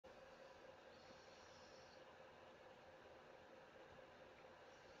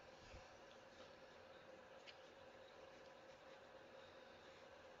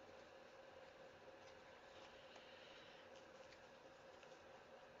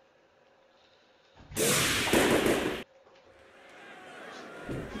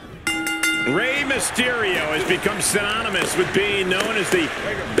Rey Mysterio has become synonymous with being known as the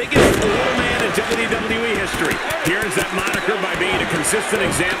biggest little man in WWE history. He earns that moniker by being a consistent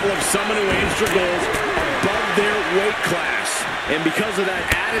example of someone who aims for goals above their weight class. And because of that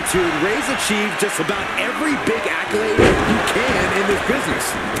attitude, Rey's achieved just about every big accolade you can in this business.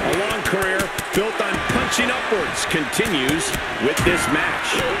 A long career built on punching upwards continues with this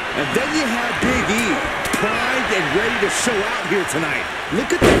match. And then you have Big E, primed and ready to show out here tonight.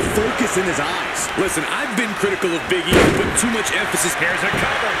 Look at the focus in his eyes. Listen, I've been critical of Big E, but too much emphasis. Here's a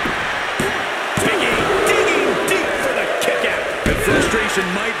cover. Big E digging deep for the kick out. And frustration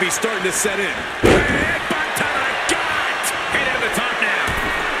might be starting to set in. Headbutt to the gut. Head into the top now.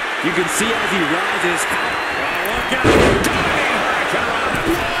 You can see as he rises how... Look out. Diving hurricanrana.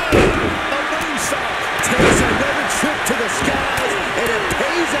 A moonsault. Takes another trip to the skies, and it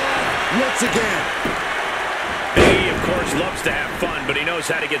pays off once again. He, of course, loves to have fun, but he knows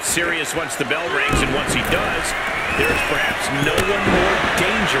how to get serious once the bell rings, and once he does, there's perhaps no one more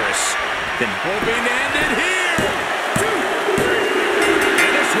dangerous than hoping to end it here.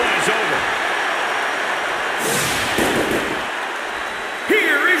 And this one is over.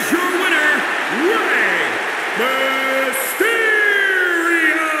 Here is your winner, Rey Mysterio!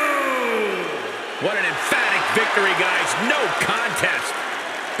 What an emphatic victory, guys. No contest.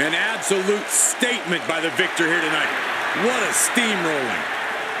 An absolute statement by the victor here tonight. What a steamrolling.